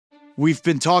We've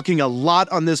been talking a lot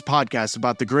on this podcast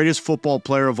about the greatest football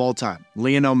player of all time,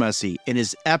 Lionel Messi, and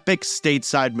his epic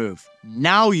stateside move.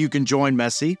 Now you can join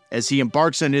Messi as he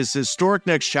embarks on his historic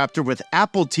next chapter with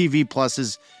Apple TV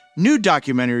Plus's new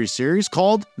documentary series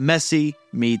called Messi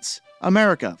Meets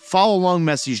America. Follow along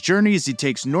Messi's journey as he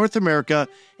takes North America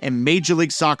and Major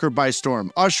League Soccer by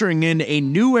storm, ushering in a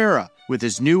new era with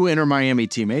his new Inter Miami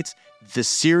teammates. The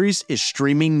series is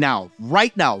streaming now,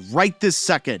 right this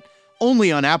second,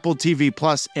 only on Apple TV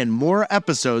Plus, and more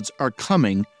episodes are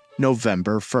coming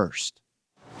November 1st.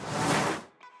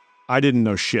 I didn't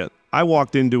know shit. I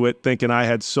walked into it thinking I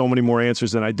had so many more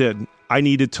answers than I did. I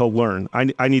needed to learn.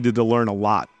 I needed to learn a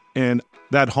lot. And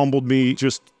that humbled me,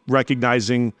 just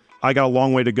recognizing I got a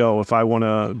long way to go if I want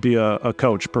to be a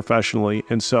coach professionally.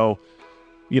 And so,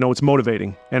 it's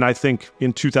motivating. And I think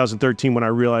in 2013, when I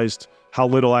realized how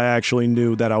little I actually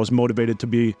knew, that I was motivated to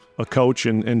be a coach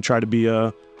and try to be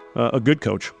a good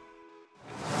coach.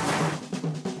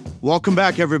 Welcome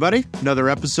back, everybody. Another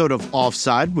episode of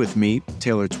Offside with me,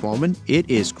 Taylor Twellman. It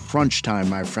is crunch time,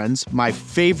 my friends. My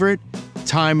favorite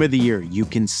time of the year. You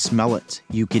can smell it.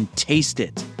 You can taste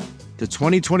it. The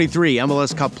 2023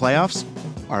 MLS Cup playoffs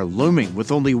are looming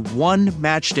with only one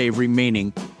match day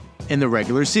remaining in the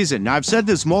regular season. Now, I've said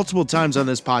this multiple times on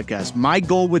this podcast. My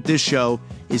goal with this show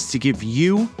is to give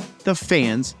you, the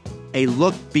fans, a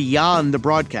look beyond the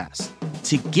broadcast,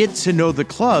 to get to know the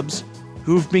clubs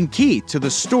who've been key to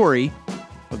the story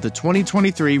of the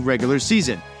 2023 regular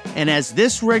season. And as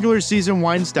this regular season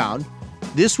winds down,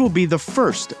 this will be the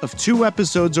first of two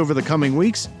episodes over the coming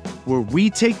weeks where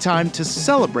we take time to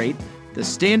celebrate the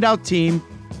standout team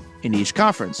in each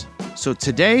conference. So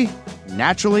today,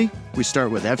 naturally, we start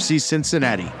with FC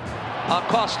Cincinnati.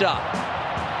 Acosta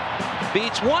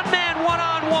beats one man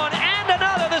one-on-one and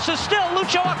another. This is still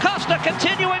Lucho Acosta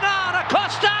continuing on.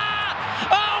 Acosta!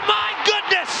 Oh my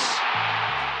goodness!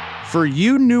 For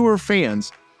you newer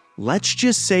fans, let's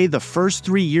just say the first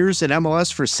 3 years in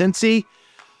MLS for Cincy,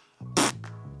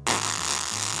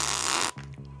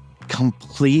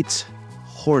 complete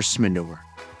horse manure.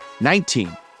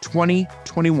 19, 20,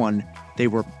 21, they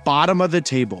were bottom of the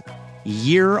table.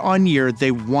 Year on year,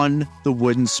 they won the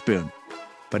wooden spoon.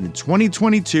 But in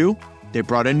 2022, they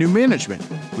brought in new management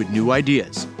with new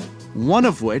ideas. One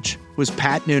of which was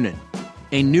Pat Noonan,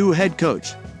 a new head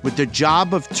coach with the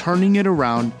job of turning it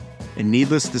around. And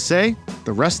needless to say,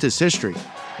 the rest is history.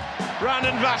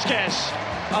 Brandon Vazquez,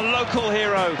 a local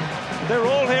hero. They're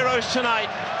all heroes tonight.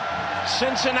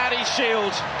 Cincinnati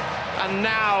Shield. And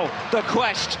now the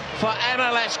quest for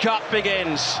MLS Cup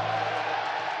begins.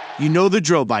 You know the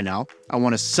drill by now. I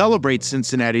want to celebrate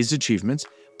Cincinnati's achievements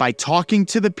by talking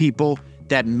to the people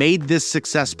that made this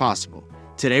success possible.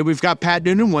 Today we've got Pat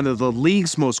Noonan, one of the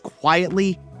league's most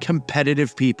quietly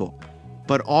competitive people,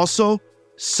 but also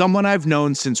someone I've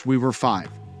known since we were 5.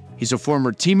 He's a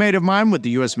former teammate of mine with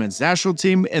the U.S. men's national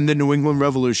team and the New England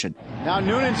Revolution. Now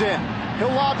Noonan's in. He'll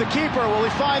lob the keeper. Will he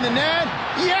find the net?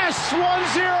 Yes!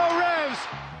 1-0 Revs!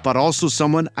 But also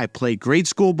someone I played grade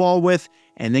school ball with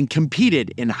and then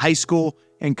competed in high school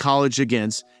and college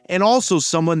against, and also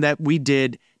someone that we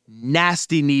did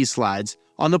nasty knee slides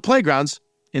on the playgrounds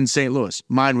in St. Louis.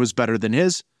 Mine was better than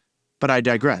his, but I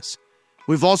digress.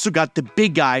 We've also got the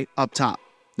big guy up top,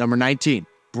 number 19,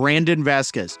 Brandon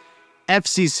Vazquez,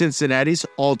 FC Cincinnati's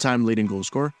all-time leading goal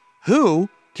scorer, who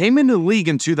came into the league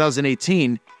in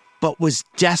 2018, but was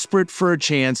desperate for a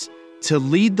chance to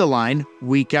lead the line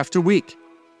week after week.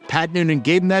 Pat Noonan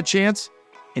gave him that chance,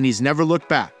 and he's never looked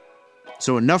back.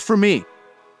 So enough for me,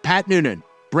 Pat Noonan,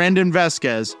 Brandon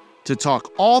Vazquez, to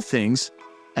talk all things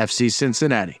FC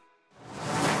Cincinnati.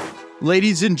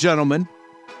 Ladies and gentlemen,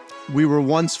 we were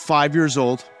once 5 years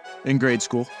old in grade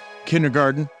school,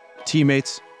 kindergarten,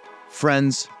 teammates,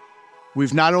 friends.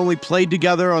 We've not only played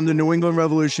together on the New England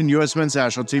Revolution U.S. men's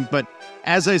national team, but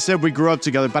as I said, we grew up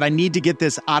together. But I need to get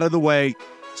this out of the way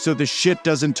so the shit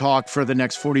doesn't talk for the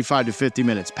next 45 to 50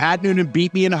 minutes. Pat Noonan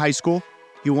beat me in high school.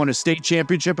 He won a state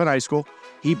championship in high school.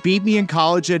 He beat me in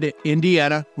college at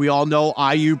Indiana. We all know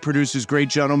IU produces great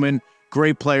gentlemen,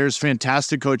 great players,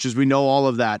 fantastic coaches. We know all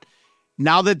of that.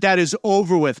 Now that that is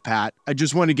over with, Pat, I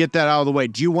just want to get that out of the way.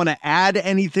 Do you want to add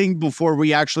anything before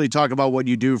we actually talk about what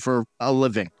you do for a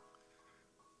living?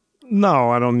 No,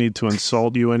 I don't need to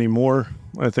insult you anymore.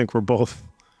 I think we're both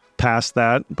past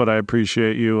that, but I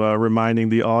appreciate you reminding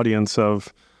the audience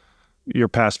of your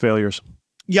past failures.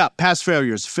 Yeah, past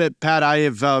failures. Pat, I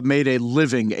have made a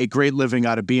great living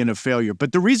out of being a failure.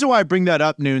 But the reason why I bring that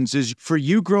up, Noons, is for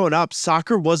you growing up,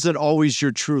 soccer wasn't always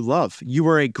your true love. You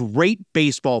were a great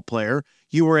baseball player.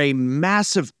 You were a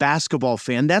massive basketball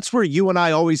fan. That's where you and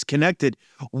I always connected.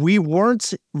 We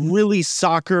weren't really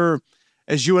soccer,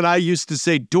 as you and I used to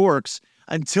say, dorks,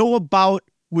 until about,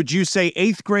 would you say,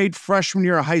 8th grade, freshman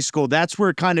year of high school. That's where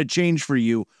it kind of changed for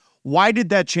you. Why did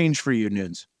that change for you,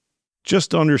 Nunes?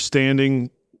 Just understanding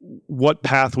what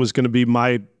path was going to be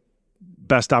my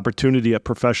best opportunity at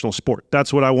professional sport.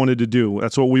 That's what I wanted to do.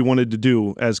 That's what we wanted to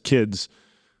do as kids.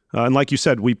 And like you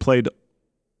said, we played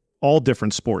all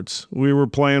different sports. We were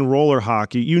playing roller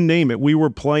hockey, you name it. We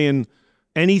were playing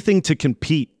anything to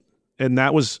compete. And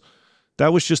that was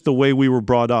just the way we were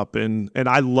brought up. And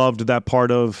I loved that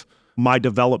part of my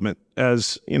development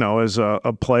as, as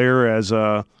a player, as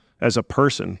a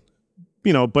person,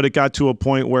 but it got to a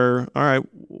point where, all right,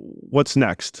 what's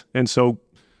next? And so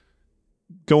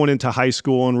going into high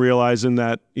school and realizing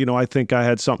that, I think I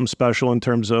had something special in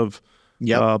terms of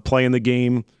playing the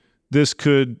game. This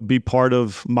could be part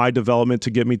of my development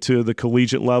to get me to the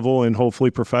collegiate level and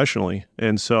hopefully professionally.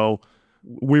 And so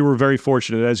we were very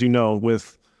fortunate, as you know,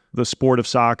 with the sport of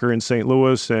soccer in St.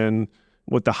 Louis and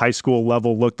what the high school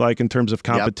level looked like in terms of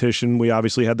competition. We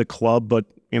obviously had the club, but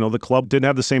the club didn't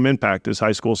have the same impact as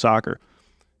high school soccer.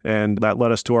 And that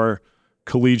led us to our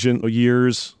collegiate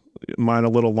years, mine a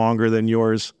little longer than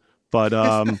yours. But,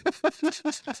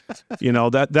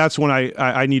 that's when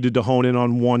I needed to hone in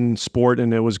on one sport,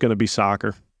 and it was going to be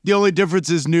soccer. The only difference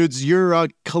is, Nudes, your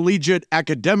collegiate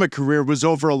academic career was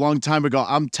over a long time ago.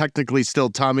 I'm technically still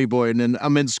Tommy Boy, and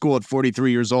I'm in school at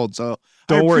 43 years old, so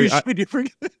don't worry.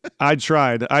 I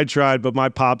tried, but my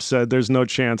pop said there's no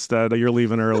chance that you're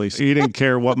leaving early. So he didn't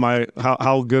care what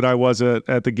how good I was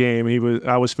at the game.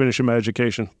 I was finishing my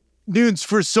education. Nudes,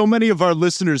 for so many of our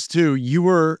listeners too, you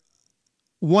were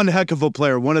one heck of a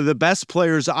player, one of the best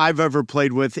players I've ever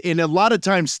played with. And a lot of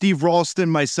times, Steve Ralston,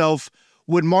 myself,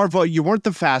 would marvel, you weren't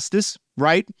the fastest,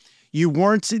 right? You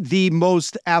weren't the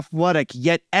most athletic,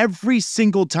 yet every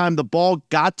single time the ball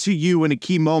got to you in a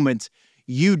key moment,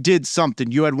 you did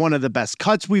something. You had one of the best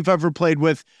cuts we've ever played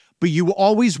with, but you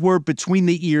always were between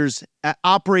the ears,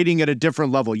 operating at a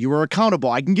different level. You were accountable.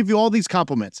 I can give you all these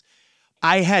compliments.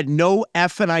 I had no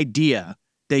effing idea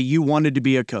that you wanted to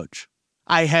be a coach.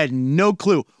 I had no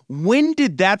clue. When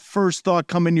did that first thought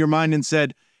come in your mind and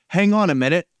said, hang on a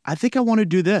minute, I think I want to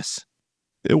do this?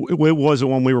 It wasn't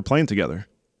when we were playing together.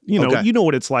 You know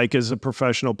what it's like as a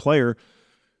professional player.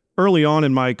 Early on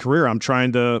in my career, I'm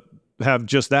trying to have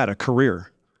just that, a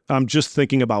career. I'm just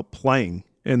thinking about playing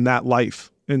in that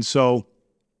life. And so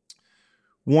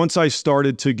once I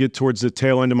started to get towards the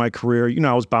tail end of my career,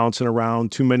 I was bouncing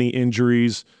around, too many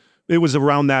injuries. It was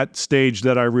around that stage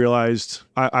that I realized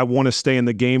I want to stay in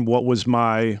the game. What was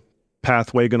my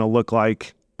pathway going to look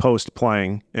like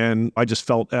post-playing? And I just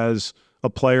felt as a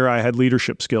player, I had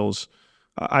leadership skills.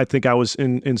 I think I was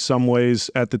in some ways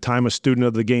at the time a student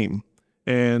of the game.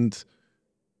 And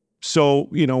so,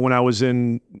 when I was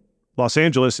in Los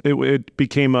Angeles, it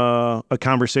became a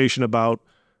conversation about,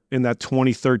 in that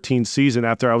 2013 season,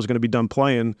 after I was going to be done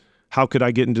playing, how could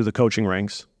I get into the coaching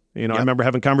ranks? I remember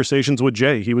having conversations with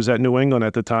Jay. He was at New England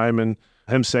at the time, and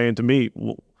him saying to me,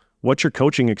 what's your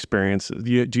coaching experience?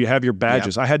 Do you have your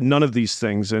badges? I had none of these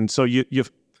things. And so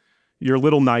you're a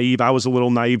little naive. I was a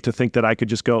little naive to think that I could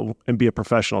just go and be a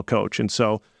professional coach. And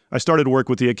so I started to work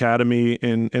with the academy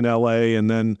in LA, and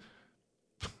then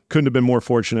couldn't have been more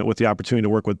fortunate with the opportunity to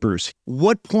work with Bruce.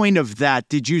 What point of that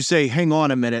did you say, hang on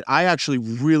a minute, I actually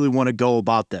really want to go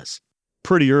about this?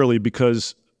 Pretty early,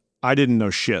 because I didn't know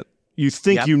shit. You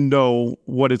think you know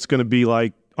what it's going to be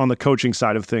like on the coaching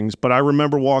side of things. But I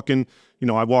remember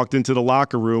I walked into the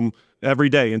locker room every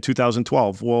day in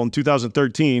 2012. Well, in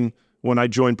 2013, when I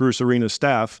joined Bruce Arena's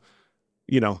staff,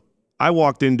 I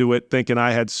walked into it thinking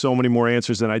I had so many more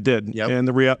answers than I did. Yep. And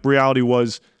the reality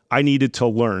was I needed to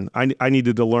learn. I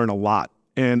needed to learn a lot.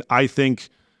 And I think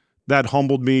that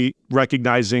humbled me,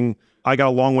 recognizing I got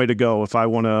a long way to go if I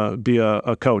want to be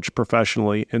a coach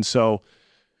professionally. And so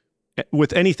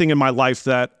with anything in my life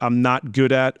that I'm not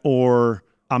good at or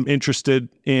I'm interested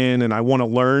in and I want to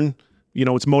learn,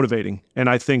 it's motivating. And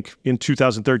I think in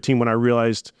 2013, when I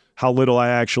realized how little I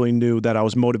actually knew, that I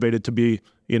was motivated to be,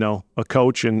 a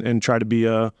coach and try to be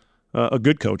a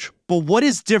good coach. But what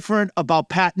is different about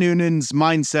Pat Noonan's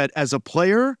mindset as a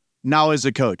player now as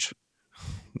a coach?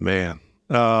 Man,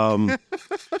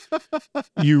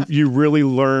 you really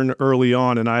learn early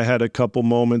on. And I had a couple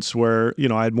moments where,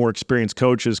 I had more experienced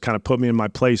coaches kind of put me in my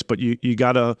place, but you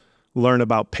got to learn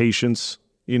about patience.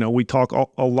 We talk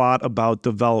a lot about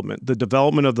development, the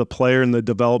development of the player and the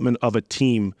development of a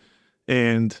team,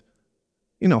 and,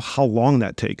 how long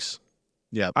that takes.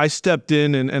 Yeah, I stepped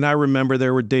in and I remember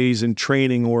there were days in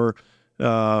training or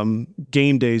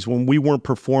game days when we weren't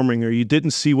performing or you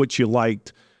didn't see what you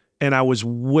liked, and I was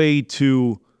way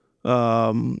too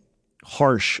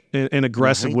harsh and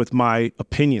aggressive with my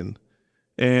opinion.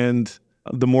 And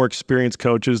the more experienced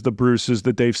coaches, the Bruces,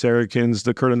 the Dave Saracens,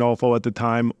 the Kurt Adolfo at the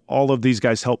time, all of these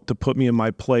guys helped to put me in my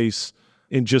place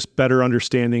in just better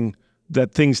understanding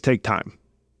that things take time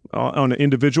on an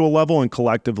individual level and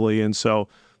collectively. And so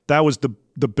that was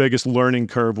the biggest learning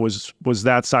curve was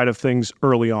that side of things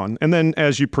early on. And then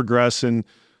as you progress and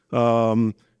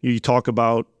you talk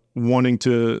about wanting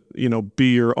to,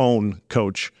 be your own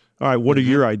coach. All right, what are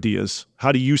your ideas?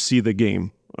 How do you see the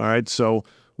game? All right, so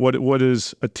what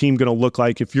is a team going to look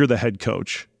like if you're the head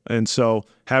coach? And so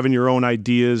having your own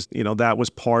ideas, that was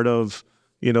part of,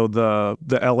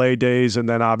 the LA days, and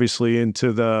then obviously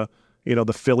into the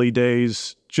Philly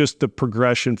days, just the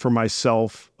progression for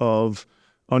myself of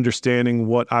understanding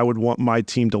what I would want my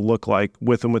team to look like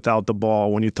with and without the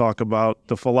ball. When you talk about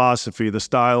the philosophy, the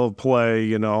style of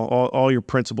play, all your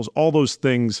principles, all those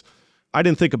things, I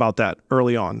didn't think about that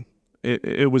early on.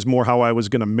 It was more how I was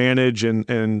going to manage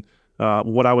and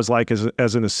what I was like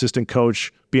as an assistant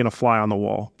coach, being a fly on the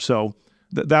wall. So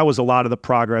that was a lot of the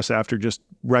progress after just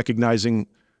recognizing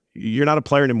you're not a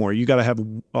player anymore. You got to have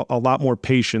a lot more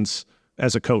patience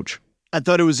as a coach. I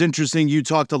thought it was interesting. You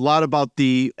talked a lot about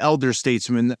the elder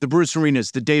statesmen, the Bruce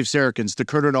Arenas, the Dave Saracens, the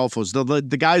Kurt Adolfos,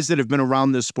 the guys that have been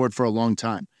around this sport for a long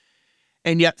time.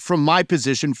 And yet from my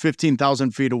position,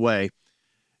 15,000 feet away,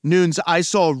 Noons, I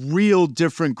saw real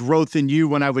different growth in you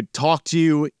when I would talk to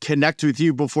you, connect with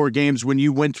you before games when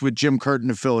you went with Jim Curtin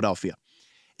to Philadelphia.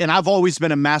 And I've always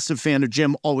been a massive fan of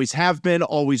Jim, always have been,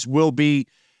 always will be,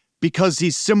 because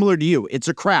he's similar to you. It's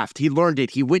a craft. He learned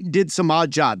it. He went and did some odd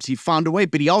jobs. He found a way,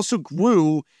 but he also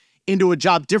grew into a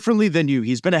job differently than you.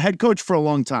 He's been a head coach for a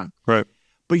long time. Right.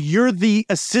 But you're the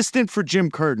assistant for Jim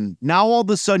Curtin. Now all of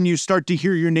a sudden you start to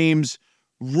hear your names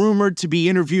rumored to be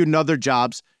interviewed in other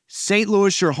jobs. St.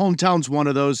 Louis, your hometown's one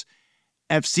of those.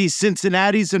 FC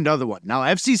Cincinnati's another one. Now,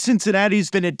 FC Cincinnati's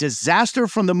been a disaster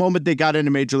from the moment they got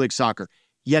into Major League Soccer.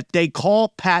 Yet they call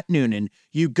Pat Noonan.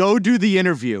 You go do the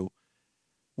interview.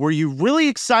 Were you really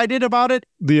excited about it?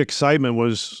 The excitement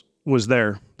was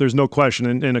there. There's no question,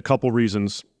 and a couple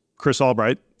reasons. Chris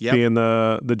Albright being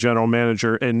the general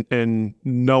manager and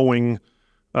knowing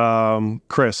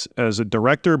Chris as a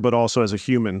director, but also as a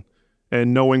human,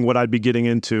 and knowing what I'd be getting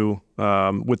into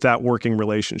with that working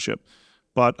relationship.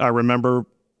 But I remember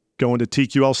going to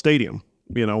TQL Stadium,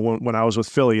 when I was with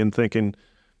Philly and thinking,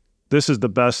 this is the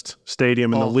best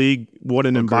stadium in the league. What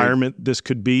an environment this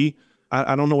could be.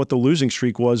 I don't know what the losing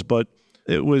streak was, but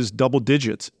it was double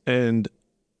digits. And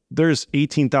there's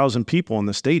 18,000 people in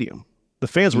the stadium. The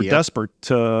fans were desperate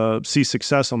to see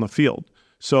success on the field.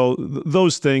 So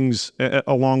those things,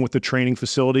 along with the training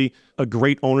facility, a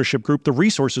great ownership group, the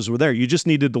resources were there. You just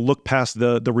needed to look past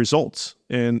the results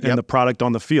and the product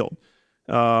on the field.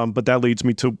 But that leads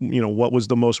me to, what was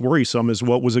the most worrisome is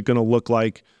what was it going to look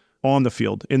like on the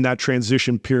field in that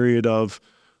transition period of,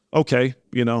 okay,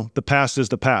 the past is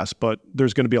the past, but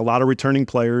there's going to be a lot of returning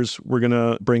players. We're going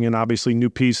to bring in obviously new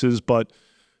pieces, but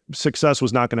success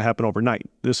was not going to happen overnight.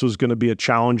 This was going to be a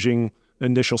challenging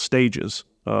initial stages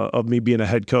of me being a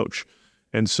head coach.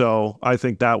 And so I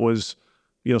think that was,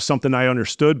 something I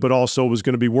understood, but also was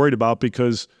going to be worried about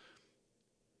because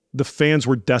the fans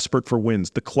were desperate for wins.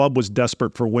 The club was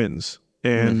desperate for wins.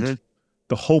 And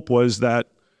the hope was that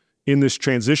in this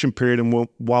transition period and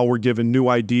while we're given new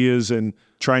ideas and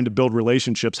trying to build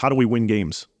relationships, how do we win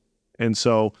games? And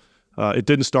so it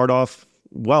didn't start off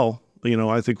well.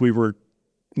 I think we were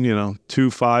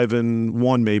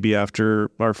 2-5-1 maybe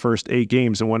after our first 8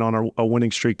 games and went on a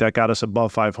winning streak that got us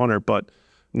above 500. But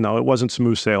no, it wasn't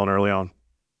smooth sailing early on.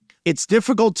 It's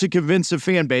difficult to convince a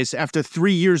fan base after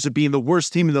 3 years of being the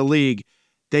worst team in the league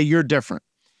that you're different.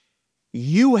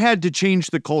 You had to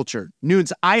change the culture.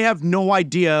 Nunes, I have no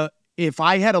idea if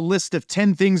I had a list of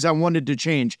 10 things I wanted to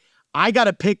change. I got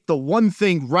to pick the one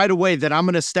thing right away that I'm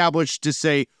going to establish to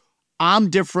say, I'm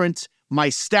different. My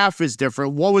staff is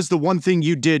different. What was the one thing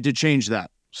you did to change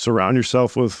that? Surround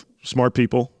yourself with smart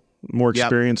people, more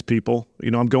experienced people.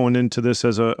 I'm going into this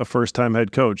as a first-time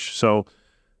head coach. So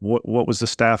what was the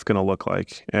staff going to look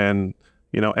like? And,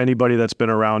 anybody that's been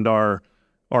around our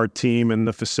team and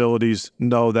the facilities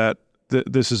know that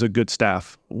this is a good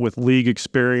staff with league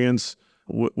experience,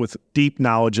 with deep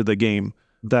knowledge of the game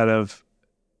that have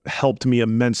helped me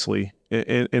immensely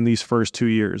in these first 2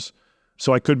 years.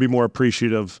 So I could be more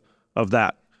appreciative of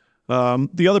that.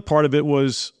 The other part of it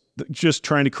was just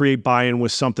trying to create buy-in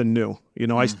with something new.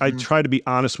 I try to be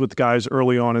honest with guys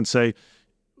early on and say,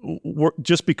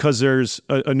 just because there's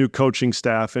a new coaching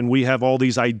staff and we have all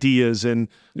these ideas and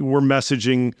we're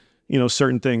messaging,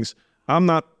 certain things, I'm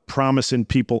not promising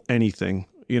people anything.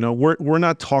 We're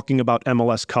not talking about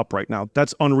MLS Cup right now.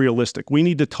 That's unrealistic. We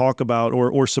need to talk about,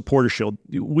 or Supporter Shield,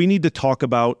 we need to talk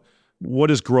about what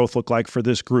does growth look like for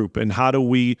this group and how do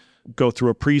we go through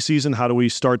a preseason? How do we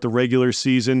start the regular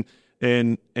season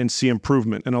and see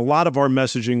improvement? And a lot of our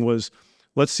messaging was,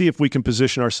 let's see if we can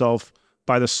position ourselves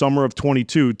by the summer of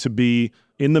 22 to be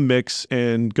in the mix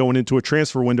and going into a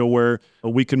transfer window where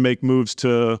we can make moves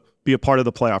to be a part of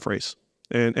the playoff race.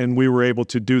 And we were able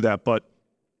to do that. But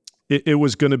it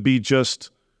was going to be just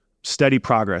steady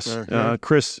progress. Mm-hmm.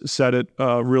 Chris said it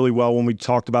really well when we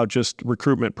talked about just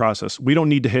recruitment process. We don't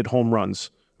need to hit home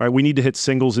runs, right? We need to hit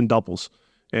singles and doubles.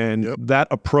 And that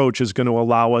approach is going to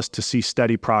allow us to see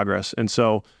steady progress. And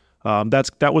so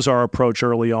that was our approach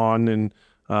early on. And,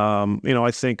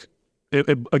 I think,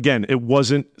 it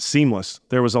wasn't seamless.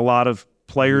 There was a lot of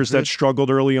players that struggled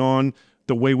early on.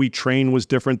 The way we train was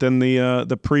different than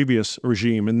the previous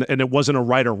regime. And it wasn't a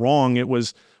right or wrong. It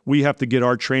was, we have to get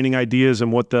our training ideas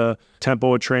and what the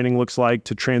tempo of training looks like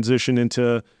to transition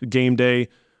into game day.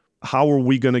 How are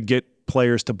we going to get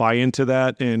players to buy into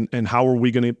that? And how are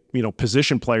we going to,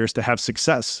 position players to have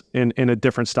success in a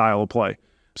different style of play?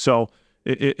 So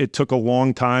it took a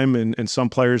long time, and some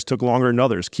players took longer than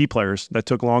others, key players that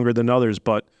took longer than others,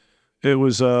 but it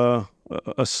was a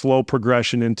slow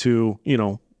progression into,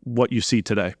 what you see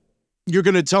today. You're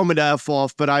going to tell me to F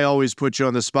off, but I always put you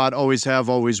on the spot, always have,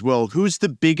 always will. Who's the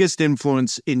biggest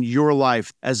influence in your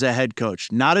life as a head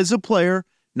coach? Not as a player,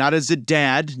 not as a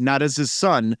dad, not as a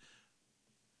son,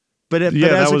 but as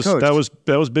a coach.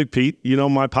 That was Big Pete,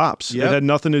 my pops. Yep. It had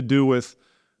nothing to do with,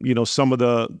 some of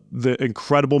the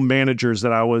incredible managers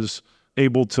that I was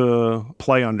able to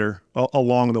play under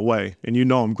along the way. And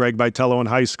him, Greg Vitello in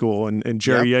high school and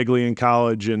Jerry Yeagley in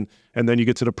college. And then you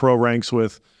get to the pro ranks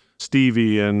with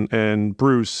Stevie and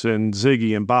Bruce and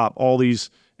Ziggy and Bob, all these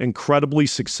incredibly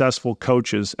successful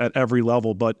coaches at every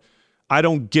level. But I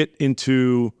don't get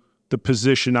into the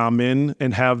position I'm in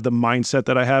and have the mindset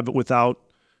that I have without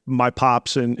my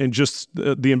pops and just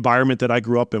the environment that I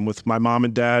grew up in with my mom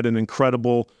and dad, an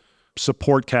incredible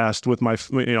support cast with my,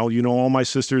 all my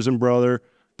sisters and brother.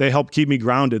 They help keep me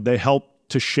grounded. They help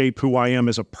to shape who I am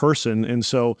as a person. And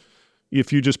so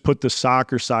if you just put the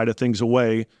soccer side of things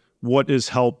away, what has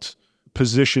helped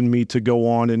position me to go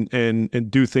on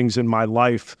and do things in my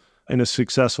life in a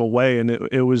successful way? And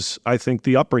it was, I think,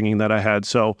 the upbringing that I had.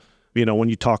 So, when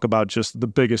you talk about just the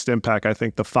biggest impact, I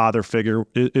think the father figure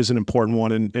is an important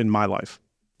one in my life.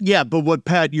 Yeah, but what,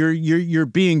 Pat, you're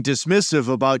being dismissive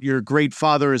about your great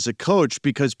father as a coach,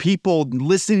 because people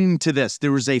listening to this,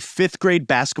 there was a 5th grade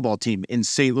basketball team in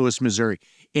St. Louis, Missouri,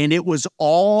 and it was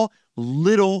all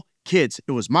little kids.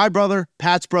 It was my brother,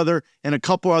 Pat's brother, and a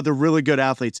couple other really good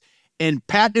athletes. And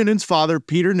Pat Noonan's father,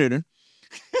 Peter Noonan,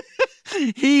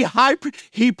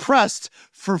 he pressed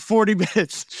for 40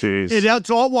 minutes. Jeez. And that's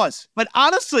all it was. But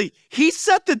honestly, he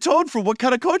set the tone for what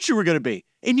kind of coach you were going to be.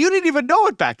 And you didn't even know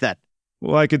it back then.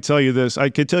 Well, I could tell you this. I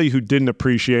could tell you who didn't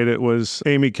appreciate it was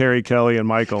Amy, Carrie, Kelly, and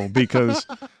Michael, because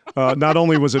not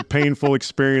only was it painful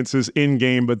experiences in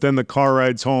game, but then the car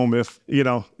rides home if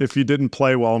you didn't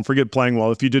play well, and forget playing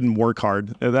well, if you didn't work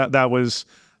hard. That was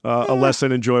a less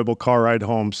than enjoyable car ride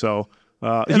home. So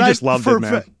he just loved it,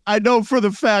 man. I know for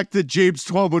the fact that James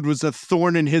Twelwood was a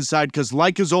thorn in his side because,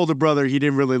 like his older brother, he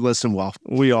didn't really listen well.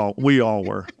 We all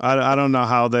were. I don't know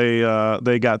how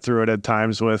they got through it at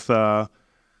times with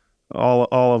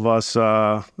all of us,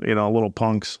 little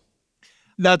punks.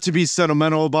 Not to be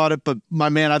sentimental about it, but my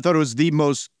man, I thought it was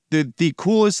the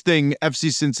coolest thing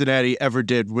FC Cincinnati ever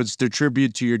did was the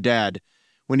tribute to your dad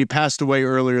when he passed away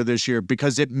earlier this year,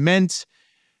 because it meant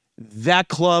that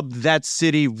club, that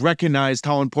city recognized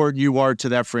how important you are to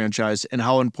that franchise and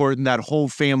how important that whole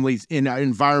family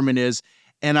environment is.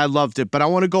 And I loved it. But I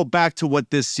want to go back to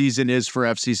what this season is for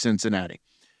FC Cincinnati.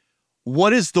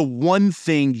 What is the one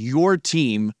thing your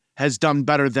team has done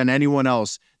better than anyone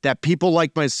else that people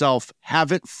like myself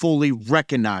haven't fully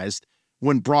recognized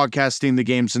when broadcasting the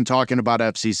games and talking about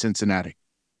FC Cincinnati?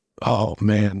 Oh,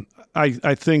 man.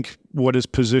 I think what has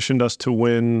positioned us to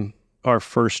win our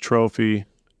first trophy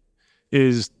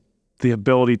is the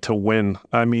ability to win.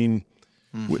 I mean,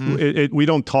 we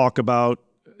don't talk about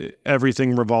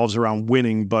everything revolves around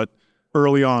winning, but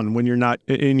early on when you're not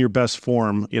in your best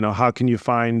form, how can you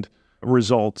find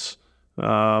results?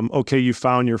 Okay, you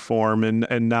found your form,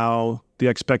 and now the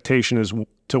expectation is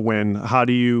to win. How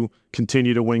do you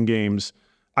continue to win games?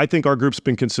 I think our group's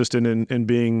been consistent in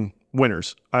being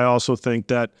winners. I also think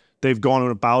that they've gone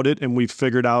about it, and we've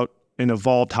figured out and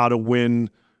evolved how to win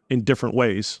in different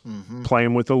ways,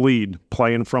 playing with a lead,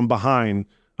 playing from behind,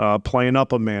 playing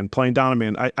up a man, playing down a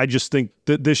man. I just think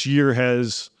that this year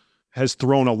has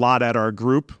thrown a lot at our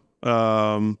group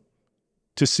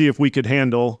to see if we could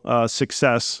handle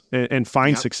success and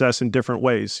find success in different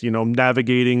ways,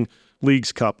 navigating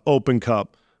Leagues Cup, Open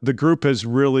Cup. The group has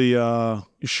really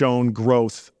shown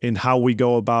growth in how we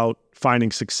go about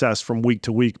finding success from week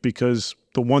to week, because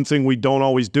the one thing we don't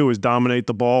always do is dominate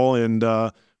the ball, and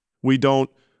we don't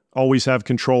always have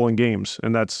control in games.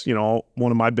 And that's,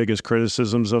 one of my biggest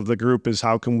criticisms of the group is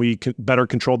how can we better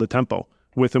control the tempo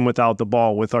with and without the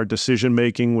ball, with our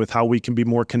decision-making, with how we can be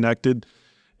more connected.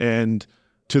 And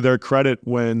to their credit,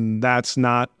 when that's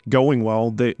not going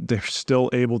well, they're still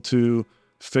able to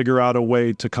figure out a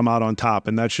way to come out on top.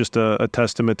 And that's just a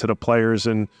testament to the players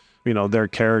and, their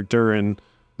character and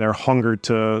their hunger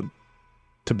to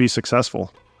be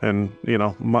successful. And,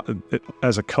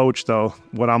 as a coach, though,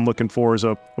 what I'm looking for is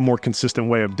a more consistent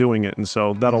way of doing it. And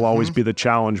so that'll always be the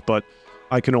challenge, but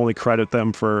I can only credit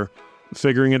them for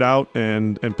figuring it out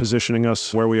and positioning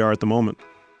us where we are at the moment.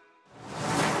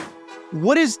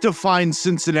 What has defined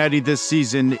Cincinnati this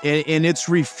season in its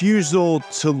refusal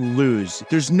to lose?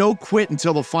 There's no quit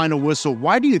until the final whistle.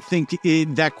 Why do you think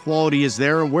that quality is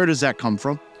there, and where does that come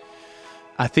from?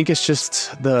 I think it's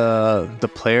just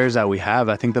the players that we have.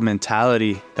 I think the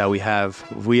mentality that we have.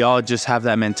 We all just have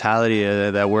that mentality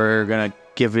that we're going to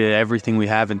give it everything we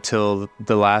have until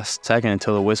the last second,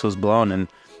 until the whistle's blown. And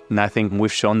I think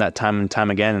we've shown that time and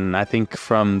time again. And I think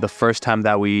from the first time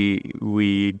that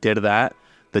we did that,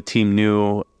 the team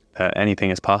knew that anything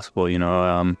is possible.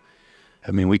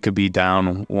 We could be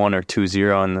down 1 or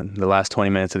 2-0 in the last 20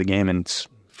 minutes of the game and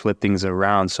flip things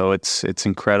around. So it's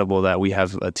incredible that we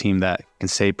have a team that can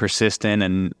stay persistent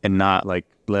and not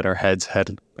let our heads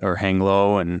hang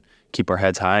low and keep our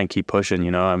heads high and keep pushing.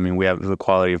 We have the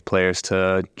quality of players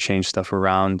to change stuff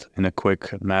around in a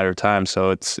quick matter of time.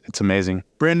 So it's amazing.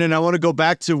 Brandon, I want to go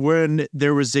back to when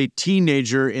there was a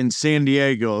teenager in San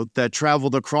Diego that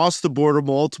traveled across the border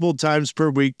multiple times per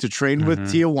week to train with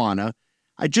Tijuana.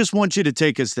 I just want you to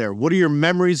take us there. What are your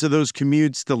memories of those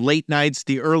commutes, the late nights,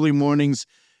 the early mornings,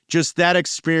 just that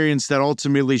experience that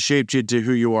ultimately shaped you to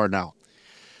who you are now?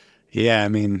 Yeah,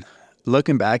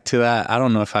 looking back to that, I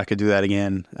don't know if I could do that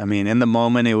again. In the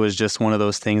moment, it was just one of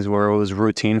those things where it was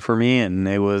routine for me, and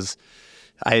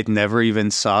I had never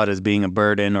even saw it as being a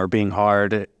burden or being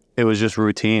hard. It was just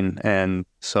routine. And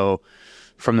so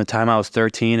from the time I was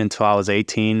 13 until I was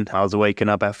 18, I was waking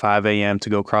up at 5 a.m. to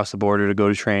go across the border to go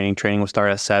to training. Training would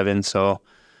start at 7. So,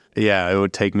 yeah, it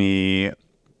would take me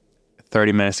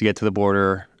 30 minutes to get to the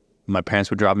border. My parents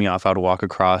would drop me off. I would walk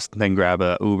across, then grab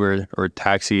a Uber or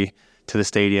taxi to the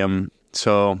stadium.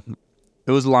 So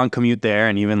it was a long commute there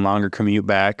and even longer commute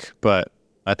back. But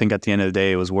I think at the end of the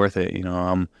day, it was worth it.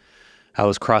 I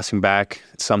was crossing back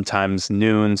sometimes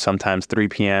noon, sometimes 3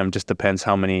 p.m. Just depends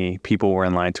how many people were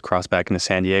in line to cross back into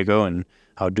San Diego. And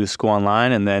I would do school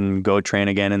online and then go train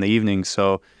again in the evening.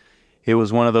 So it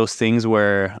was one of those things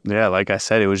where, yeah, like I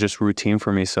said, it was just routine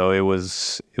for me. So it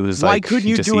was Why couldn't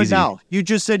you do it now? You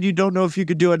just said you don't know if you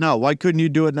could do it now. Why couldn't you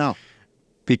do it now?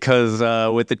 Because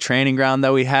with the training ground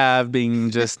that we have being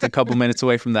just a couple minutes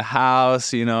away from the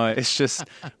house, it's just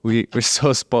we're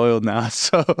so spoiled now.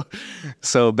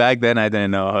 So back then I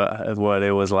didn't know what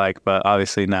it was like, but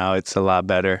obviously now it's a lot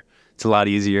better. It's a lot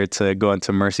easier to go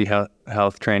into Mercy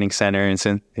Health Training Center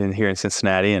here in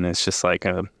Cincinnati, and it's just like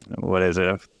a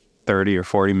 $30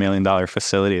 or $40 million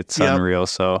facility. It's unreal.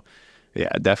 So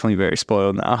yeah, definitely very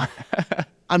spoiled now.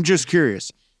 I'm just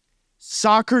curious.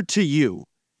 Soccer to you,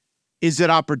 is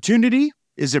it opportunity?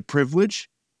 Is it privilege?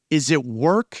 Is it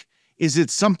work? Is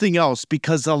it something else?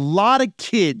 Because a lot of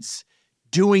kids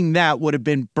doing that would have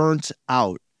been burnt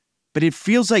out, but it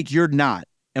feels like you're not.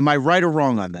 Am I right or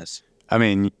wrong on this?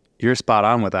 You're spot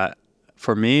on with that.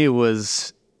 For me, it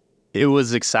was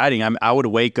exciting. I would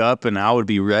wake up and I would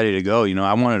be ready to go.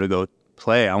 I wanted to go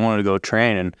play. I wanted to go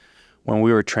train. And when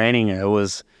we were training,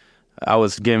 I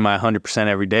was giving my 100%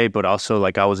 every day, but also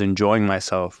I was enjoying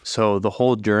myself. So the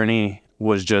whole journey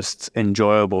was just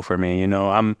enjoyable for me.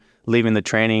 I'm leaving the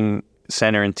training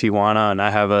center in Tijuana and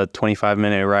I have a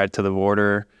 25-minute ride to the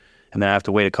border, and then I have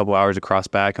to wait a couple hours to cross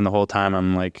back. And the whole time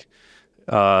I'm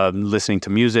listening to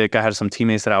music. I had some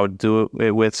teammates that I would do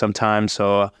it with sometimes.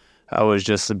 So I was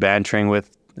just bantering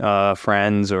with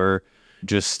friends or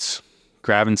just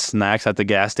grabbing snacks at the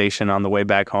gas station on the way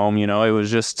back home. It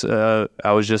was just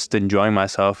I was just enjoying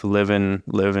myself, living.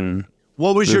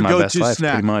 What was your my go-to best life,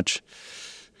 snack? pretty much.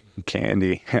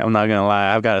 Candy. I'm not gonna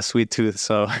lie. I've got a sweet tooth,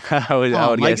 so I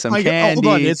would get some candy. Hold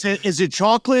on, is it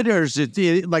chocolate or is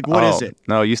it like what is it?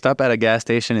 No, you stop at a gas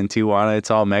station in Tijuana,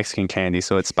 it's all Mexican candy.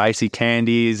 So it's spicy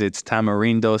candies, it's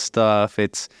tamarindo stuff,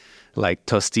 it's like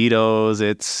Tostitos,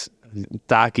 it's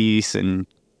Takis, and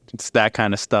it's that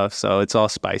kind of stuff. So it's all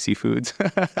spicy foods.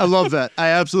 I love that. I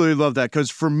absolutely love that because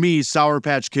for me, Sour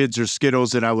Patch Kids or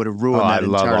Skittles, and I would have ruined that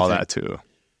entire thing. I love all that too.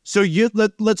 So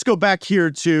let's go back here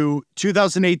to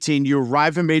 2018. You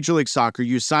arrive in Major League Soccer.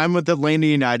 You sign with Atlanta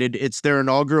United. It's their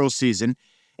inaugural season.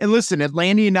 And listen,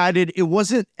 Atlanta United, it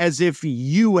wasn't as if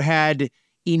you had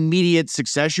immediate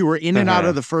success. You were in and out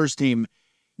of the first team.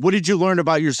 What did you learn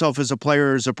about yourself as a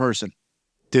player, as a person?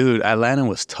 Dude, Atlanta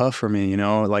was tough for me, you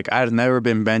know? Like, I'd never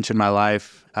been benched in my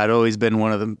life. I'd always been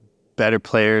one of the better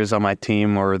players on my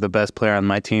team or the best player on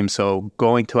my team. So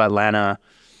going to Atlanta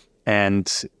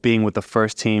and being with the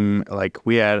first team, like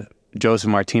we had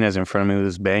Joseph Martinez in front of me who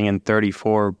was banging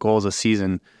 34 goals a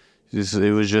season.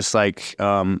 It was just like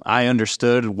I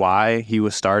understood why he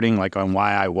was starting, like on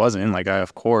why I wasn't, like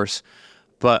of course.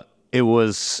 But it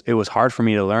was hard for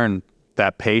me to learn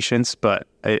that patience, but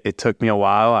it took me a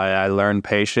while. I learned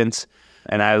patience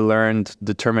and I learned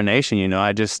determination, you know.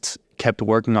 I just kept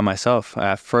working on myself.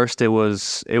 At first it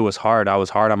was hard. I was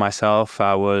hard on myself.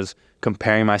 I was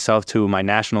comparing myself to my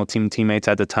national team teammates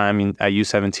at the time at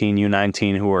U17,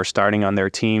 U19 who were starting on their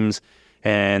teams,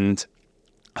 and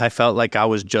I felt like I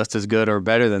was just as good or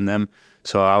better than them.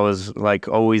 So I was like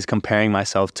always comparing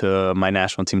myself to my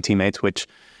national team teammates, which,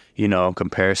 you know,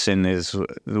 comparison is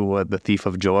what the thief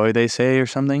of joy, they say, or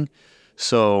something.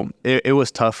 So it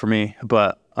was tough for me,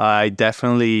 but I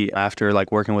definitely, after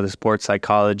like working with a sports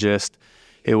psychologist,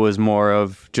 it was more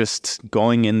of just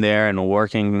going in there and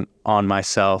working on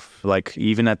myself. Like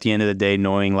even at the end of the day,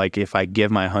 knowing like if I give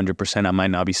my 100%, I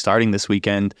might not be starting this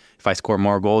weekend. If I score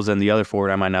more goals than the other forward,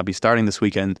 I might not be starting this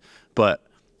weekend. But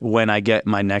when I get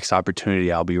my next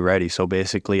opportunity, I'll be ready. So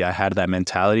basically I had that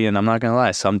mentality, and I'm not going to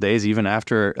lie, some days even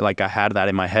after like I had that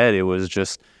in my head, it was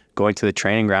just going to the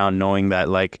training ground knowing that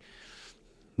like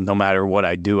no matter what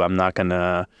I do, I'm not going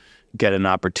to get an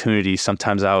opportunity.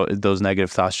 Sometimes those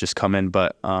negative thoughts just come in,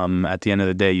 but at the end of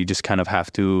the day, you just kind of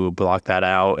have to block that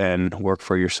out and work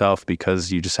for yourself,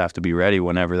 because you just have to be ready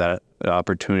whenever that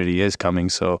opportunity is coming.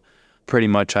 So pretty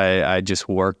much I just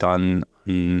worked on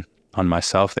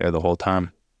myself there the whole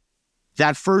time.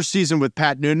 That first season with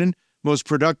Pat Noonan, most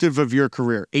productive of your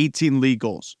career, 18 league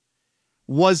goals.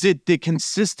 Was it the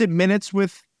consistent minutes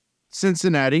with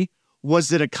Cincinnati?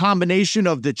 Was it a combination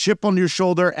of the chip on your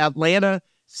shoulder, Atlanta,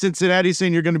 Cincinnati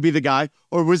saying you're going to be the guy?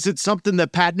 Or was it something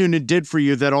that Pat Noonan did for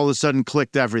you that all of a sudden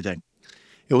clicked everything?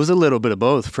 It was a little bit of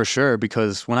both, for sure,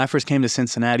 because when I first came to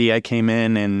Cincinnati, I came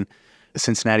in and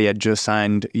Cincinnati had just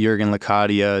signed Jurgen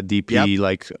Lecadia, DP,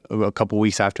 like a couple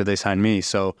weeks after they signed me.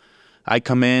 So I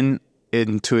come in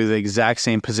into the exact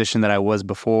same position that I was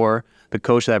before. The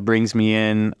coach that brings me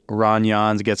in, Ron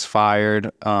Jans, gets fired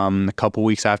a couple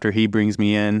weeks after he brings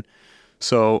me in.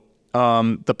 So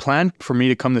the plan for me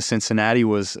to come to Cincinnati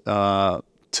was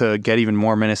to get even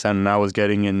more minutes than I was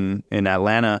getting in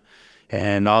Atlanta,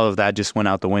 and all of that just went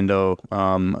out the window.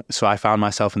 So I found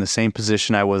myself in the same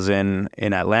position I was in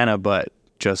Atlanta, but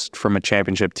just from a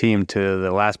championship team to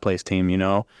the last place team, you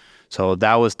know? So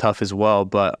that was tough as well,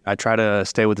 but I try to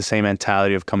stay with the same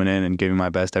mentality of coming in and giving my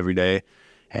best every day.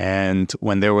 And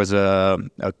when there was a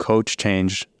coach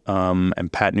change,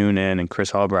 and Pat Noonan and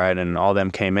Chris Albright and all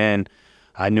them came in,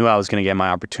 I knew I was going to get my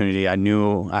opportunity. I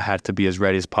knew I had to be as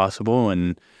ready as possible.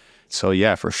 And so,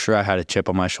 yeah, for sure, I had a chip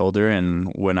on my shoulder. And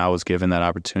when I was given that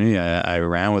opportunity, I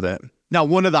ran with it. Now,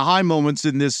 one of the high moments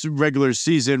in this regular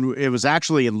season, it was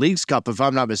actually in Leagues Cup, if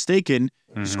I'm not mistaken.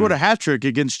 You scored a hat trick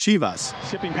against Chivas.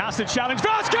 Sipping past the challenge,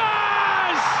 Vazquez!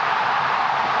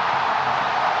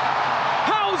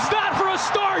 How's that for a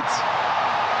start?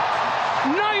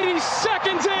 90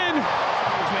 seconds in.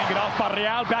 He's laying it off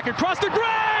Barreal, back across the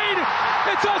grade.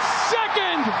 It's a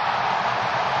second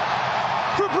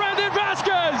for Brandon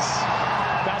Vazquez.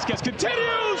 Vazquez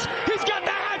continues. He's got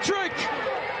the hat trick.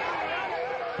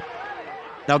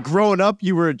 Now, growing up,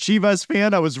 you were a Chivas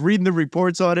fan. I was reading the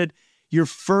reports on it. Your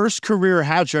first career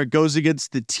hat trick goes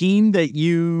against the team that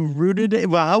you rooted.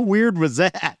 Well, how weird was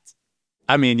that?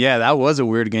 I mean, yeah, that was a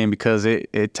weird game because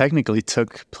it technically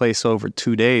took place over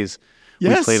 2 days.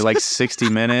 Yes. We played like 60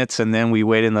 minutes, and then we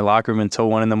waited in the locker room until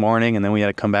 1 a.m, and then we had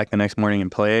to come back the next morning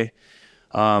and play.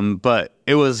 But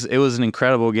it was an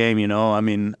incredible game, you know. I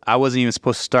mean, I wasn't even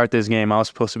supposed to start this game. I was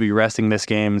supposed to be resting this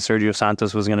game. Sergio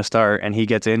Santos was going to start, and he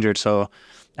gets injured. So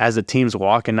as the team's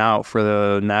walking out for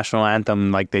the national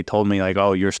anthem, like they told me, like,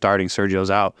 oh, you're starting, Sergio's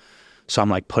out. So I'm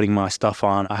like putting my stuff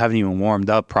on. I haven't even warmed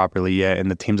up properly yet,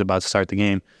 and the team's about to start the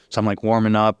game. So I'm like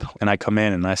warming up, and I come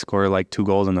in and I score like 2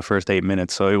 goals in the first 8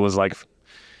 minutes. So it was like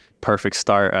perfect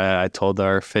start. I told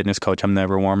our fitness coach I'm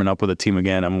never warming up with a team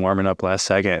again. I'm warming up last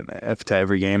second to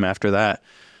every game after that.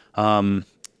 And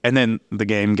then the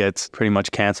game gets pretty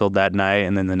much canceled that night,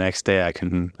 and then the next day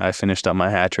I finished up my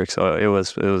hat trick. So it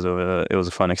was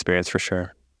a fun experience for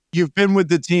sure. You've been with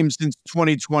the team since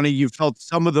 2020. You felt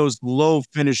some of those low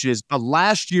finishes, but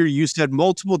last year you said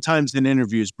multiple times in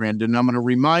interviews, Brandon, I'm going to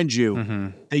remind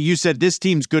you that you said this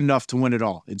team's good enough to win it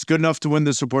all. It's good enough to win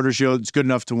the Supporter Shield. It's good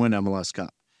enough to win MLS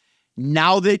Cup.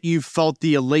 Now that you've felt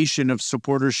the elation of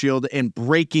Supporter Shield and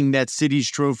breaking that city's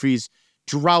trophies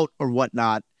drought or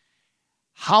whatnot,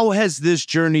 how has this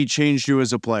journey changed you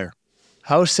as a player?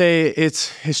 I would say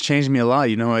it's changed me a lot.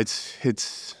 You know,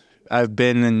 I've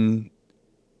been in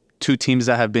 2 teams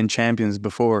that have been champions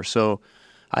before, so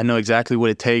I know exactly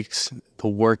what it takes, the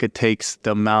work it takes,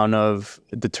 the amount of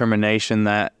determination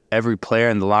that every player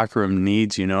in the locker room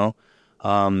needs. You know,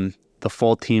 the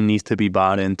full team needs to be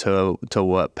bought into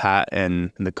what Pat and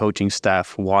the coaching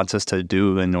staff wants us to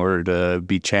do in order to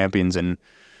be champions, and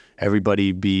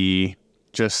everybody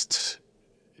just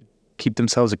keep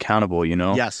themselves accountable. You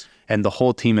know, yes, and the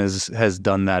whole team has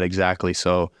done that exactly.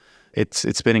 So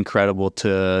it's been incredible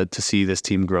to see this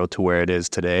team grow to where it is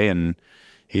today, and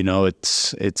you know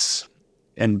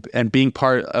and being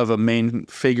part of a main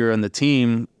figure in the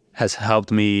team has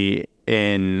helped me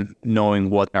in knowing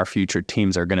what our future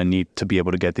teams are going to need to be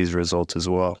able to get these results as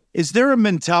well. Is there a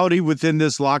mentality within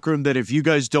this locker room that if you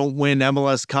guys don't win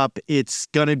MLS Cup, it's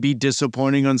going to be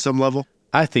disappointing on some level?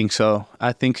 I think so.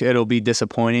 I think it'll be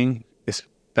disappointing,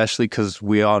 especially because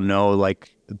we all know like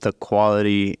the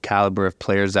quality caliber of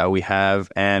players that we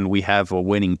have, and we have a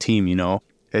winning team. You know,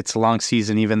 it's a long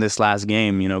season. Even this last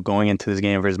game, you know, going into this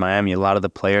game versus Miami, a lot of the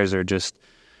players are just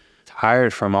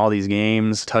tired from all these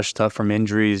games, touched up from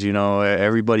injuries. You know,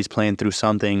 everybody's playing through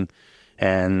something,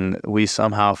 and we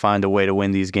somehow find a way to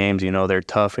win these games. You know, they're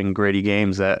tough and gritty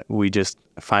games that we just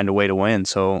find a way to win.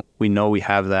 So we know we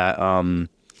have that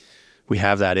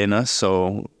in us.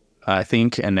 So I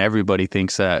think, and everybody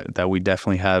thinks that we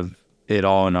definitely have it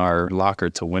all in our locker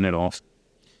to win it all.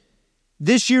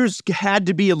 This year's had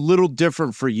to be a little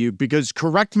different for you because,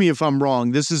 correct me if I'm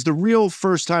wrong, this is the real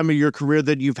first time of your career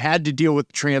that you've had to deal with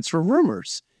transfer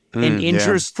rumors and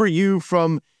interest for you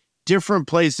from different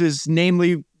places,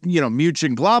 namely, you know,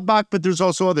 Mönchengladbach, but there's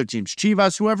also other teams,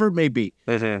 Chivas, whoever it may be.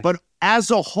 But as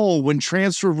a whole, when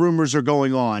transfer rumors are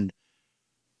going on,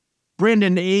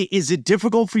 Brandon, is it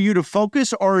difficult for you to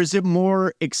focus, or is it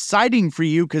more exciting for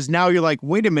you because now you're like,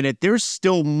 wait a minute, there's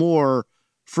still more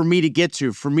for me to get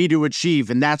to, for me to achieve,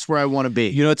 and that's where I want to be?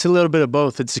 You know, it's a little bit of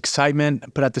both. It's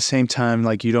excitement, but at the same time,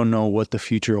 like, you don't know what the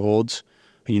future holds.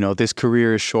 You know, this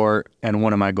career is short, and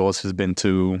one of my goals has been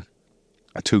to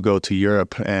go to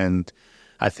Europe, and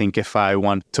I think if I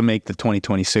want to make the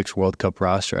 2026 World Cup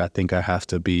roster, I think I have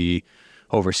to be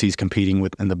overseas competing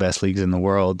in the best leagues in the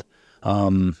world.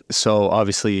 So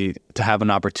obviously to have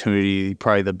an opportunity,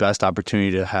 probably the best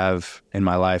opportunity to have in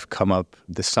my life, come up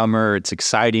this summer, it's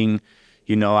exciting.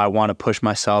 You know, I want to push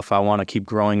myself. I want to keep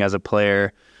growing as a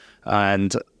player.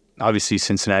 And obviously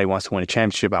Cincinnati wants to win a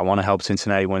championship. I want to help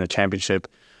Cincinnati win a championship.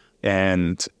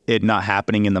 And it not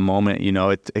happening in the moment, you know,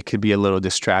 it could be a little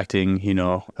distracting. You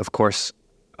know, of course,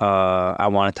 I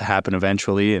want it to happen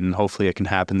eventually, and hopefully it can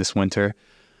happen this winter.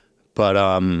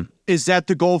 But is that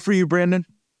the goal for you, Brandon?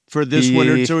 For this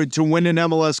winter to win an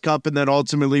MLS Cup and then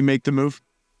ultimately make the move?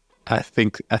 I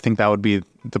think that would be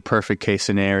the perfect case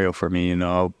scenario for me. You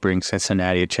know, bring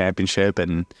Cincinnati a championship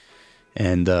and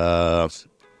then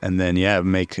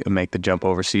make the jump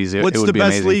overseas. What's it would the be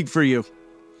best amazing. league for you?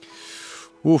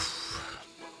 Oof.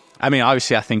 I mean,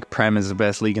 obviously, I think Prem is the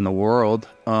best league in the world.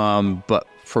 But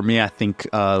for me, I think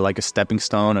like a stepping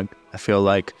stone, I feel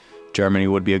like Germany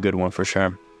would be a good one for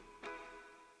sure.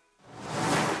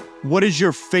 What is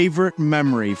your favorite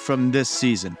memory from this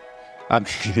season?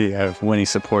 Winning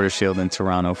Supporter Shield in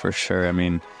Toronto for sure. I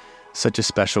mean, such a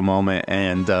special moment,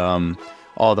 and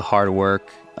all the hard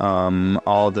work,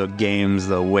 all the games,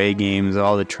 the away games,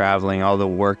 all the traveling, all the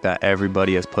work that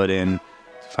everybody has put in,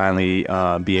 finally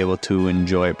be able to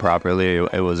enjoy it properly.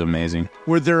 It was amazing.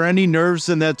 Were there any nerves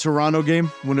in that Toronto game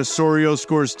when Osorio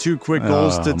scores 2 quick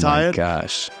goals to tie it? Oh, my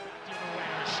gosh.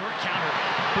 Short counter.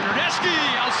 Bernardeschi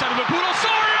outside of the boot.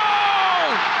 Osorio!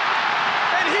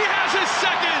 And he has his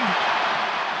second!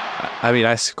 I mean,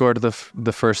 I scored the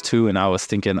first 2, and I was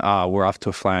thinking, we're off to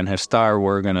a flying head start.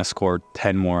 We're going to score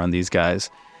 10 more on these guys.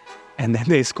 And then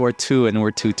they scored 2, and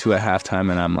we're 2-2 at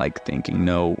halftime, and I'm like thinking,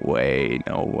 no way.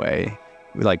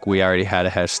 like we already had a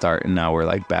head start and now we're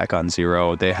like back on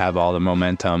zero. They have all the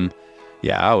momentum.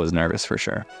 Yeah, I was nervous for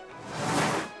sure.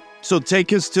 So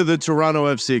take us to the Toronto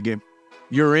FC game.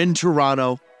 You're in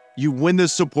Toronto. You win the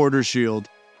Supporter Shield.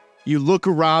 You look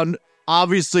around.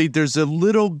 Obviously, there's a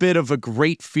little bit of a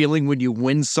great feeling when you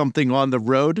win something on the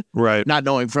road. Right. Not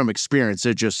knowing from experience.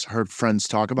 I just heard friends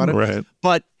talk about it. Right.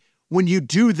 But when you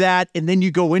do that and then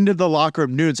you go into the locker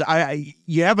room, Nudes,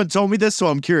 you haven't told me this, so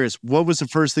I'm curious. What was the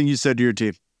first thing you said to your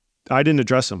team? I didn't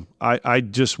address them. I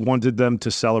just wanted them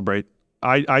to celebrate.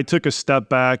 I took a step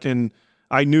back, and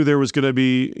I knew there was going to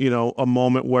be, a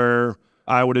moment where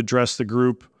I would address the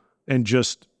group and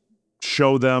just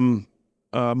show them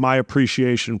my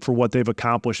appreciation for what they've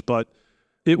accomplished. But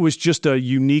it was just a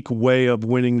unique way of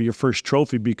winning your first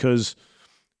trophy because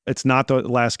it's not the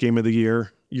last game of the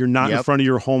year. You're not in front of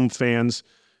your home fans.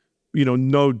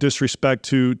 No disrespect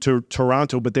to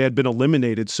Toronto, but they had been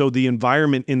eliminated. So the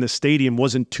environment in the stadium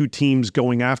wasn't two teams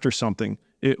going after something.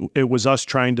 It was us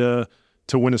trying to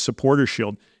win a Supporter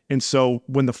Shield. And so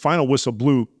when the final whistle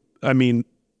blew, I mean,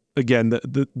 again,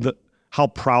 the how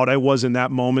proud I was in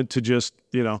that moment to just,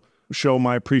 show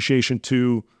my appreciation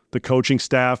to the coaching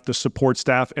staff, the support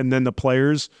staff, and then the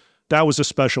players, that was a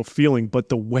special feeling. But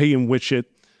the way in which it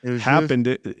happened,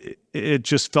 it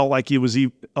just felt like it was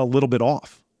a little bit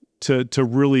off to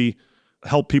really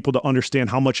help people to understand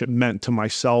how much it meant to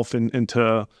myself and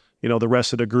to, the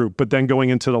rest of the group. But then going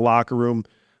into the locker room,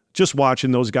 just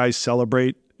watching those guys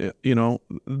celebrate,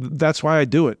 that's why I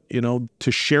do it,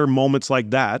 to share moments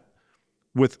like that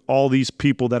with all these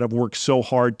people that have worked so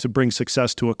hard to bring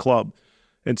success to a club.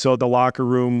 And so the locker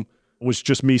room was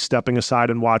just me stepping aside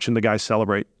and watching the guys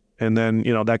celebrate. And then,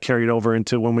 that carried over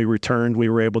into when we returned, we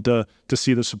were able to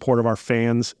see the support of our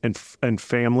fans and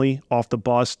family off the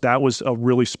bus. That was a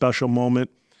really special moment.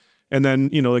 And then,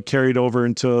 it carried over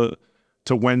into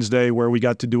Wednesday where we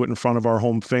got to do it in front of our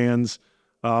home fans.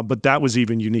 But that was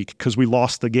even unique because we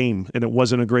lost the game and it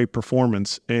wasn't a great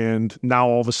performance. And now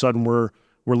all of a sudden we're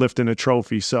lifting a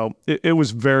trophy. So it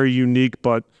was very unique,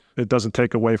 but it doesn't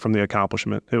take away from the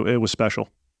accomplishment. It was special.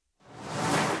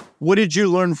 What did you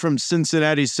learn from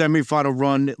Cincinnati's semifinal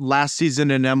run last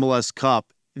season in MLS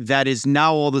Cup that is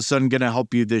now all of a sudden going to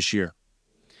help you this year?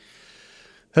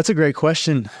 That's a great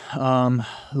question.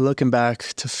 Looking back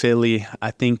to Philly,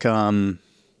 I think, I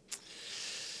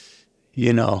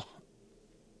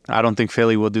don't think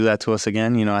Philly will do that to us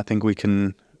again. I think we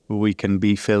can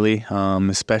beat Philly,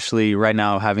 especially right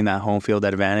now having that home field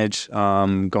advantage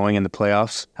going in the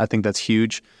playoffs. I think that's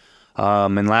huge.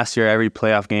 And last year, every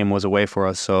playoff game was away for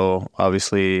us. So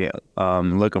obviously,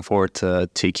 looking forward to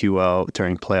TQL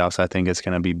during playoffs. I think it's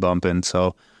going to be bumping.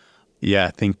 So yeah,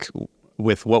 I think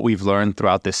with what we've learned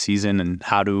throughout this season and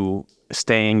how to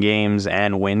stay in games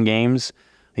and win games,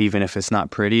 even if it's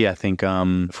not pretty, I think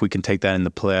if we can take that in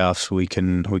the playoffs, we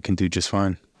can do just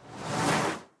fine.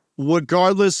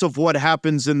 Regardless of what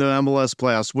happens in the MLS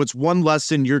playoffs, what's one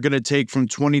lesson you're going to take from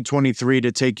 2023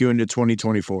 to take you into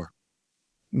 2024?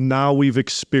 Now we've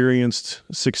experienced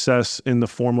success in the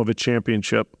form of a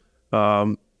championship.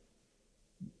 Do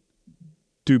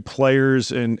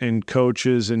players and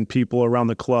coaches and people around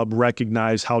the club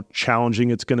recognize how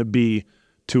challenging it's going to be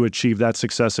to achieve that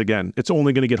success again? It's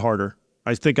only going to get harder.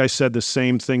 I think I said the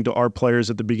same thing to our players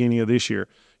at the beginning of this year.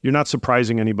 You're not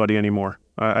surprising anybody anymore.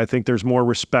 I think there's more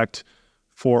respect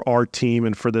for our team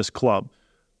and for this club.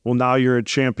 Well, now you're a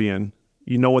champion.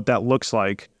 You know what that looks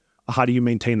like. How do you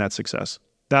maintain that success?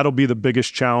 That'll be the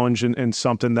biggest challenge and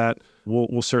something that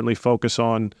we'll certainly focus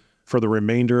on for the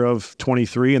remainder of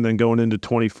 23 and then going into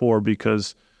 24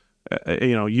 because,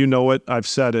 I've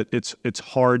said it. It's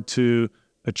hard to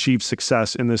achieve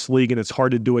success in this league and it's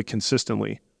hard to do it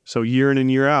consistently. So year in and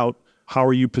year out, how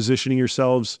are you positioning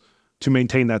yourselves to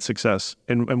maintain that success?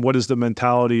 And what is the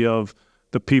mentality of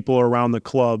the people around the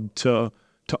club to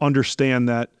understand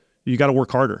that you got to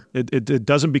work harder? It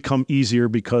doesn't become easier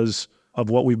because of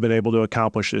what we've been able to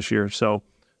accomplish this year. So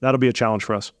that'll be a challenge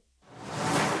for us.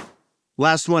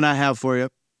 Last one I have for you.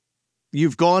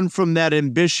 You've gone from that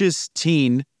ambitious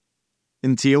teen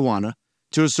in Tijuana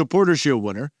to a Supporter Shield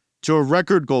winner, to a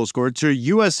record goal scorer, to a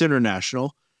U.S.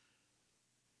 international.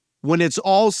 When it's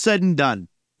all said and done,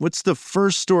 what's the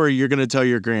first story you're going to tell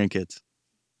your grandkids?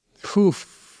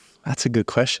 Poof, that's a good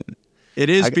question. It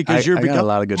is because you're becoming a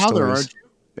lot of good father, stories.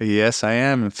 aren't you? Yes, I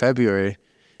am in February.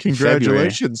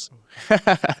 Congratulations.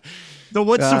 So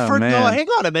what's the first? No, hang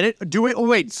on a minute.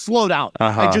 Wait, slow down.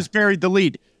 I just buried the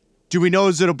lead. Do we know,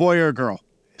 is it a boy or a girl?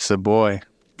 It's a boy.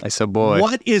 It's a boy.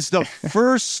 What is the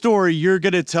first story you're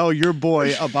going to tell your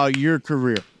boy about your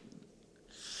career?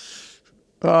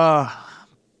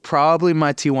 probably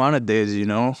my Tijuana days, you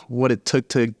know, what it took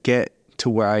to get to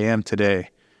where I am today.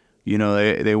 You know,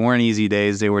 they weren't easy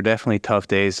days. They were definitely tough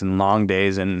days and long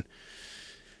days and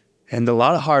a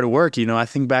lot of hard work. You know, I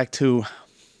think back to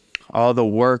all the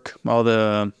work, all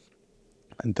the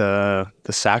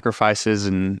sacrifices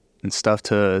and stuff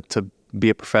to be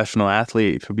a professional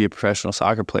athlete, to be a professional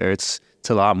soccer player. It's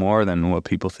a lot more than what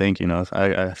people think. You know,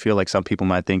 I feel like some people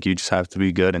might think you just have to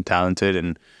be good and talented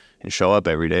and show up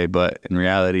every day, but in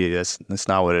reality, that's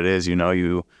not what it is. You know,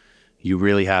 you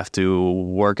really have to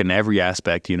work in every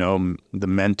aspect. You know, the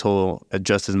mental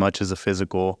just as much as the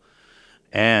physical,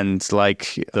 and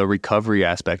like the recovery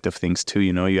aspect of things too.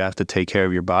 You know, you have to take care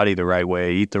of your body the right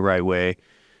way, eat the right way.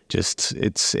 Just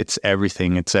it's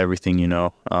everything. It's everything. You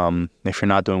know, if you're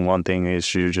not doing one thing,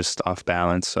 you're just off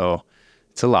balance. So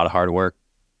it's a lot of hard work.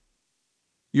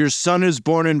 Your son is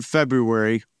born in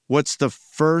February. What's the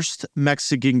first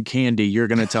Mexican candy you're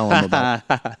going to tell him about?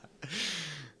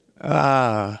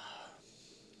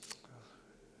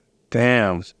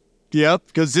 Damn. Yep,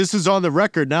 because this is on the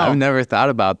record now. I've never thought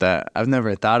about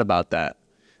that.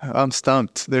 I'm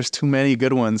stumped. There's too many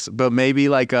good ones. But maybe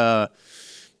like there's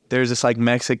this like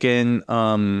Mexican,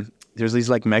 there's these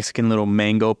like Mexican little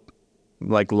mango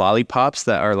like lollipops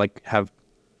that are like have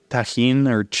tajin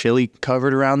or chili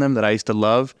covered around them that I used to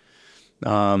love.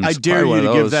 I dare you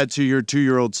to give that to your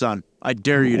 2-year-old son. I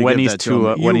dare you to give that to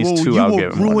him. When he's two, I'll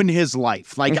give him one. You will ruin his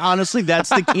life. Like, honestly, that's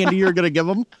the candy you're going to give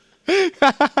him?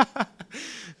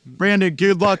 Brandon,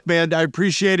 good luck, man. I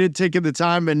appreciate it, taking the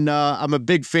time, and I'm a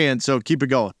big fan, so keep it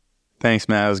going. Thanks,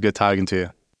 man. It was good talking to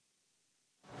you.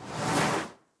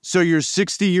 So you're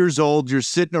 60 years old. You're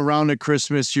sitting around at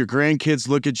Christmas. Your grandkids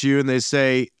look at you, and they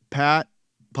say, Pat,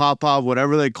 Papa,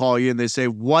 whatever they call you, and they say,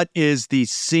 what is the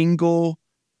single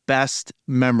best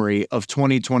memory of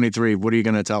 2023? What are you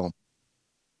going to tell them?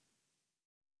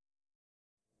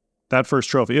 That first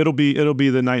trophy. It'll be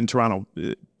the night in Toronto.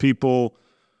 People,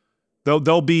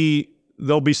 they'll be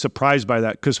surprised by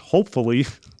that, because hopefully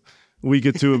we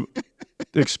get to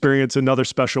experience another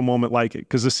special moment like it,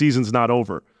 because the season's not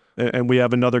over and we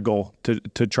have another goal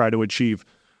to try to achieve.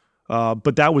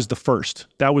 But that was the first.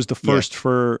 That was the first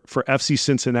for FC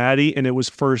Cincinnati, and it was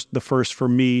the first for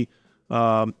me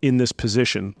in this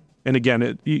position. And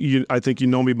again, I think you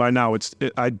know me by now.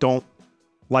 I don't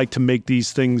like to make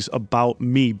these things about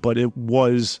me, but it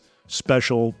was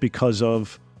special because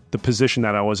of the position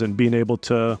that I was in, being able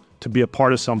to be a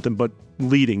part of something, but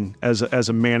leading as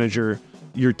a manager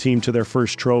your team to their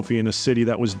first trophy in a city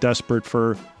that was desperate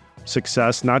for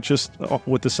success, not just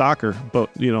with the soccer, but,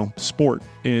 you know, sport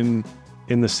in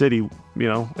the city. You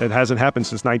know, it hasn't happened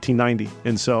since 1990.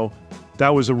 And so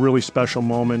that was a really special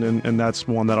moment. And that's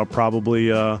one that I'll probably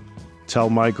tell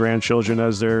my grandchildren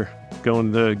as they're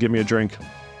going to give me a drink.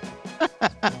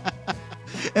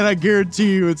 And I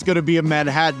guarantee you it's going to be a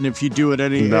Manhattan if you do it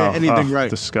anything right.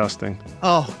 Disgusting.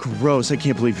 Oh, gross. I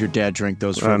can't believe your dad drank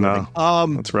those for a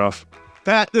living. That's rough.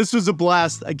 Pat, this was a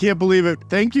blast. I can't believe it.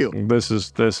 Thank you. This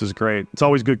is great. It's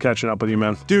always good catching up with you,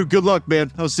 man. Dude, good luck,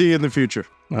 man. I'll see you in the future.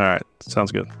 All right.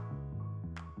 Sounds good.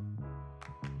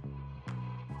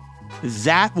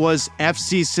 That was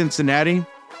FC Cincinnati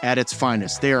at its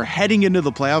finest. They are heading into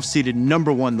the playoffs, seeded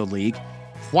number 1 in the league.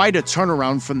 Quite a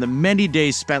turnaround from the many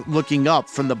days spent looking up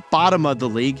from the bottom of the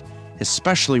league,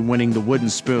 especially winning the wooden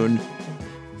spoon.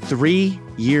 3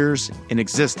 years in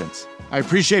existence. I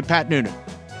appreciate Pat Noonan,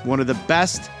 one of the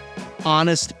best,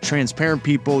 honest, transparent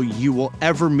people you will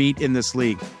ever meet in this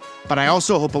league. But I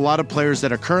also hope a lot of players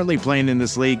that are currently playing in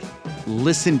this league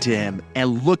listen to him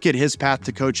and look at his path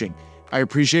to coaching. I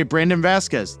appreciate Brandon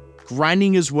Vazquez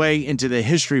grinding his way into the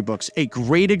history books. A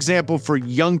great example for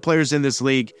young players in this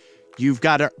league. You've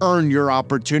got to earn your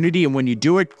opportunity, and when you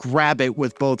do it, grab it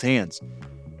with both hands.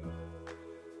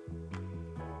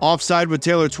 Offside with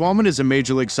Taylor Twellman is a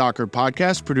Major League Soccer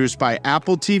podcast produced by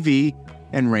Apple TV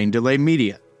and Rain Delay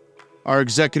Media. Our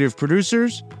executive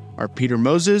producers are Peter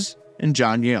Moses and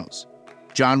John Yales.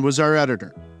 John was our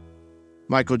editor.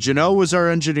 Michael Janot was our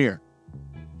engineer.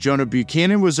 Jonah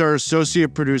Buchanan was our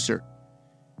associate producer.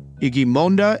 Iggy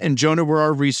Monda and Jonah were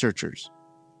our researchers.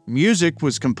 Music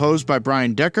was composed by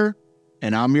Brian Decker,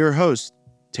 and I'm your host,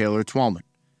 Taylor Twellman.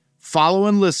 Follow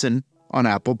and listen on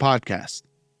Apple Podcasts.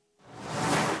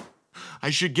 I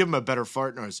should give him a better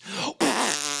fart noise.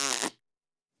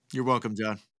 You're welcome,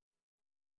 John.